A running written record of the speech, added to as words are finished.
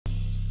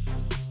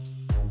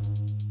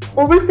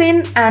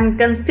Overseen and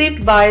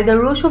conceived by the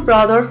Russo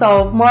Brothers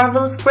of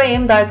Marvel's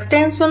frame, the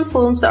extension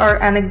films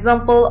are an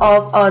example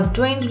of a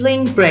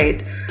dwindling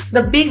breed,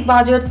 the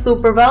big-budget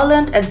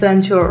super-violent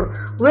adventure.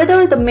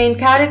 Whether the main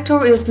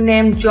character is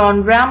named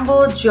John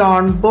Rambo,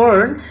 John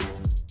Bourne,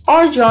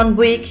 or John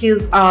Wick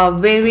is a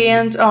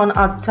variant on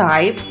a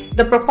type,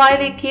 the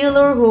profile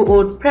killer who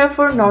would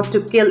prefer not to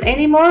kill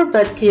anymore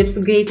but keeps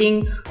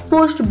getting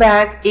pushed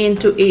back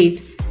into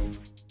it.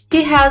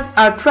 He has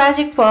a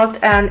tragic past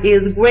and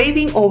is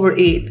grieving over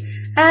it,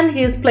 and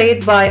he is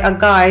played by a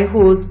guy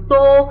who's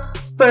so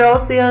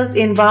ferocious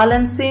in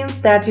violent scenes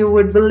that you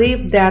would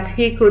believe that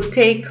he could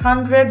take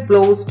 100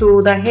 blows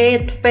to the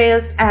head,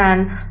 face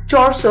and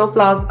torso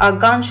plus a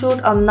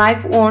gunshot, a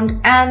knife wound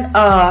and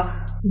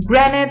a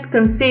grenade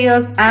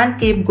conscious and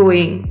keep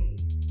going.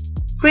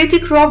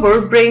 Critic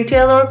Robert Brian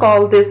Taylor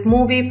called this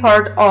movie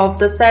part of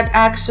the sad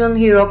action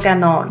hero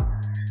canon.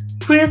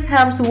 Chris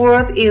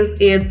Hemsworth is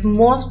its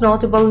most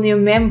notable new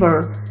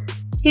member.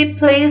 He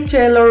plays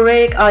Tyler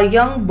Rake, a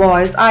young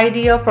boy's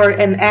idea for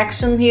an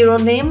action hero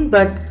name,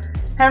 but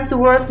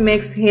Hemsworth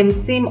makes him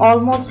seem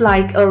almost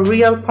like a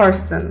real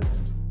person.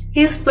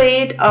 He's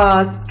played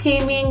a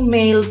scheming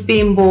male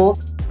bimbo,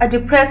 a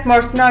depressed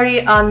mercenary,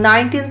 a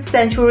 19th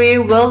century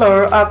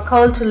villain, a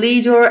cult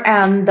leader,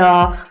 and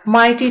the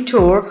mighty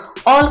Thor,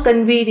 all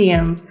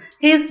convenience.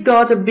 He's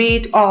got a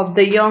bit of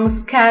the young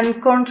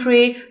scan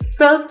country,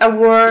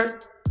 self-aware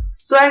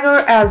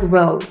swagger as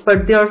well,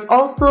 but there's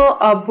also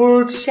a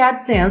bored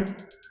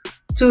sadness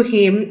to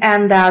him,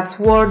 and that's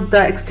what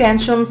the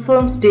extension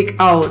films dig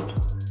out.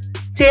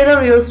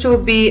 Taylor used to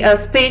be a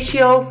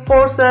special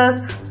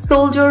forces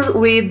soldier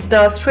with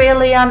the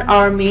Australian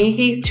Army.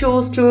 He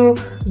chose to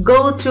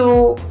go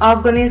to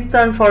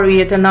Afghanistan for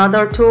yet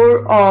another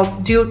tour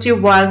of duty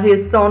while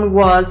his son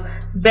was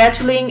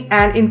battling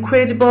an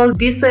incredible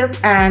disease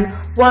and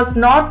was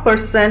not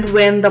present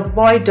when the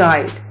boy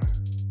died.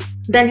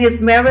 Then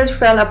his marriage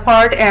fell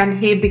apart and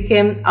he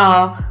became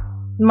a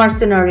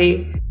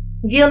mercenary.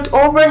 Guilt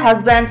over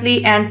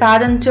husbandly and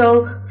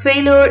parental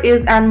failure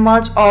is as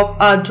much of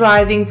a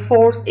driving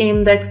force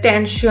in the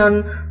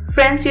extension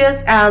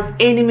franchise as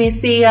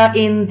Nemesia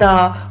in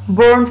the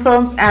Bourne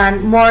films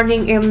and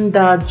Mourning in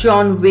the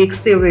John Wick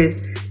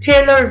series.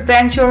 Taylor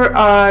Adventure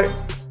are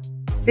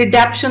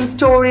redemption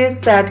stories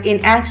set in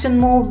action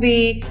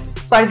movie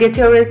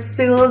purgatories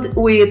filled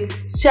with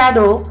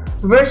shadow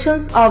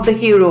versions of the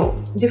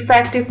hero,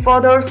 defective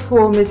fathers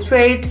who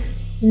mistreat,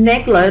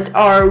 neglect,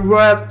 or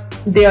rape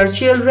their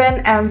children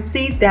and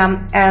see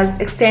them as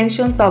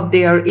extensions of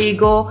their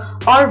ego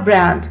or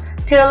brand.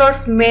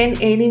 Taylor's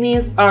main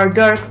enemies are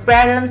dark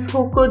parents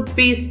who could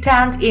be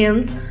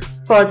stand-ins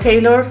for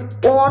Taylor's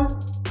own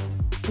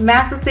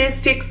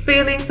masochistic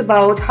feelings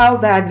about how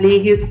badly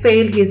he's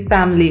failed his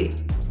family.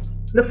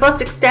 The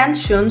first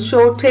extension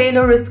showed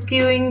Taylor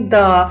rescuing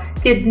the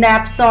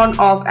kidnapped son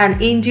of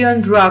an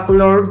Indian drug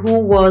lord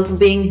who was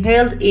being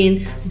held in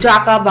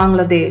Dhaka,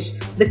 Bangladesh.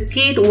 The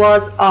kid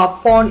was a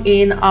pawn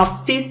in a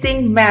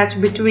pissing match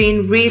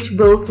between rich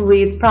bulls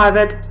with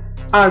private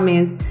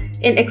armies.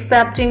 In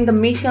accepting the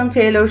mission,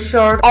 Taylor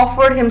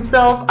offered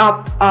himself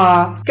up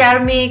a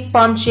karmic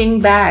punching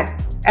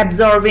bag,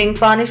 absorbing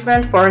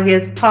punishment for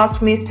his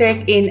past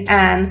mistake in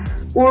an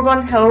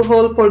urban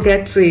hellhole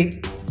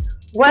purgatory,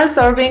 while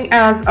serving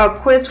as a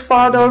quest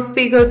father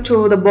figure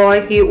to the boy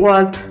he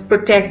was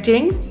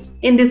protecting.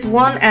 In this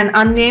one, an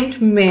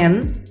unnamed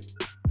man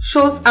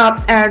shows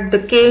up at the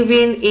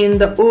cabin in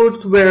the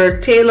woods where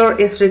Taylor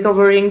is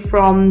recovering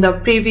from the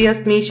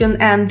previous mission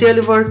and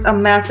delivers a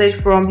message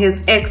from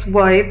his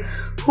ex-wife,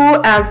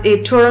 who as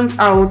it turns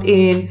out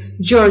is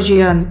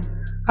Georgian.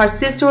 Her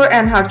sister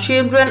and her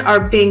children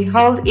are being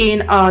held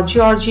in a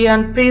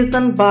Georgian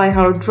prison by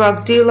her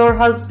drug dealer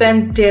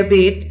husband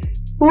David,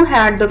 who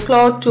had the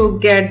clout to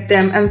get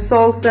them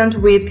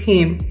assaulted with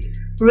him.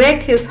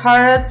 Rake is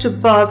hired to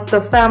bust the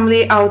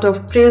family out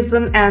of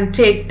prison and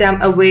take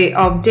them away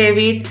of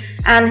David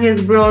and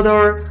his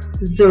brother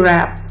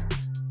Zurab,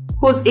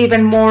 who's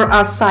even more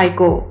a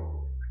psycho.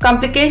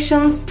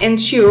 Complications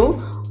ensue.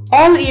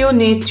 All you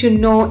need to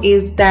know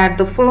is that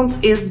the films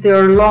is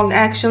their long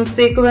action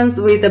sequence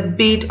with a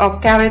bit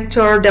of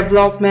character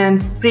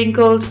development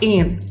sprinkled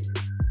in.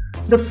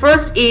 The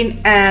first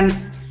in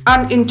an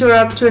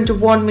uninterrupted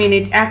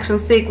 21-minute action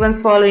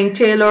sequence following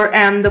Taylor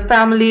and the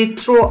family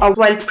through a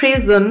wild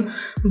prison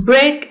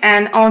break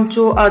and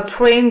onto a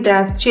train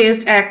that's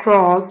chased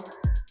across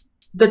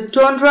the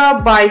tundra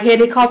by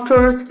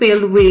helicopters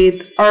filled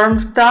with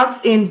armed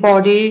thugs in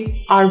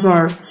body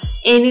armor.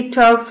 Any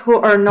thugs who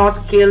are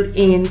not killed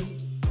in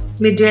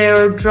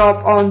midair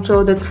drop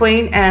onto the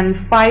train and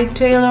fight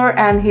Taylor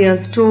and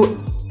his two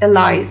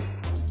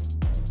allies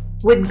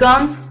with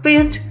guns,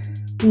 fists,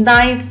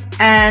 knives,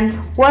 and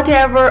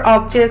whatever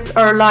objects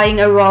are lying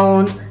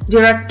around.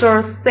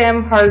 Director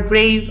Sam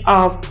Hargrave,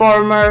 a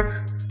former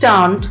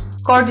stunt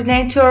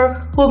coordinator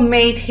who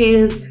made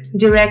his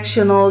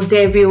directional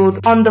debut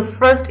on the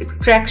first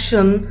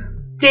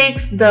Extraction,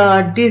 takes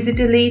the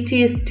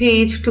digitality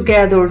stage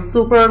together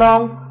super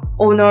long,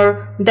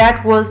 honor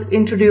that was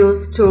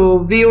introduced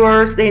to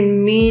viewers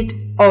in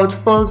mid-out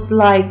films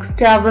like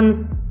Steven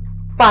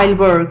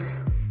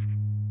Spielberg's.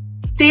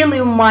 Still,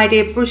 you might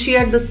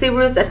appreciate the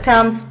serious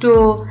attempts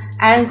to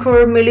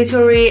anchor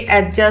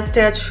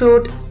military-adjusted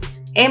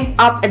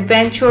shoot-'em-up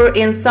adventure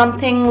in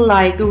something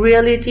like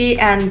reality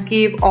and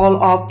give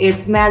all of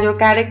its major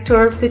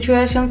characters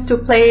situations to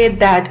play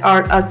that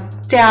are a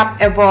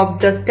step above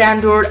the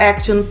standard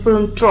action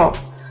film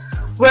tropes.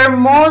 Where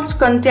most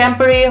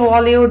contemporary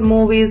Hollywood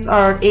movies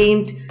are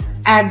aimed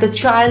at the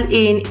child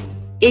in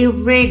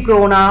every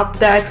grown-up,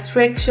 the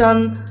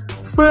Extraction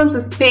films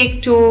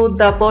speak to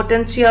the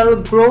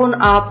potential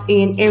grown-up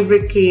in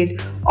every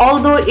kid.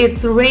 Although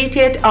it's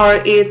rated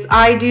or its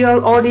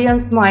ideal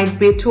audience might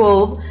be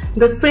 12,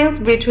 the scenes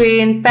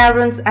between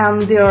parents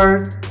and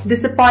their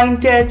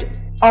disappointed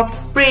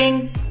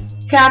offspring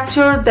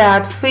capture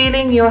that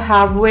feeling you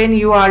have when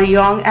you are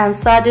young and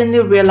suddenly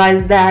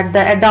realize that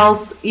the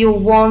adults you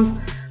once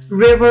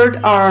revered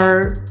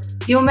are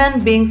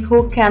human beings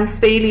who can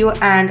fail you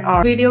and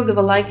are. Video, give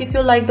a like if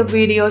you like the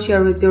video,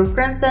 share with your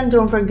friends, and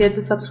don't forget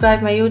to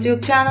subscribe my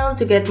YouTube channel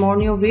to get more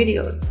new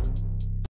videos.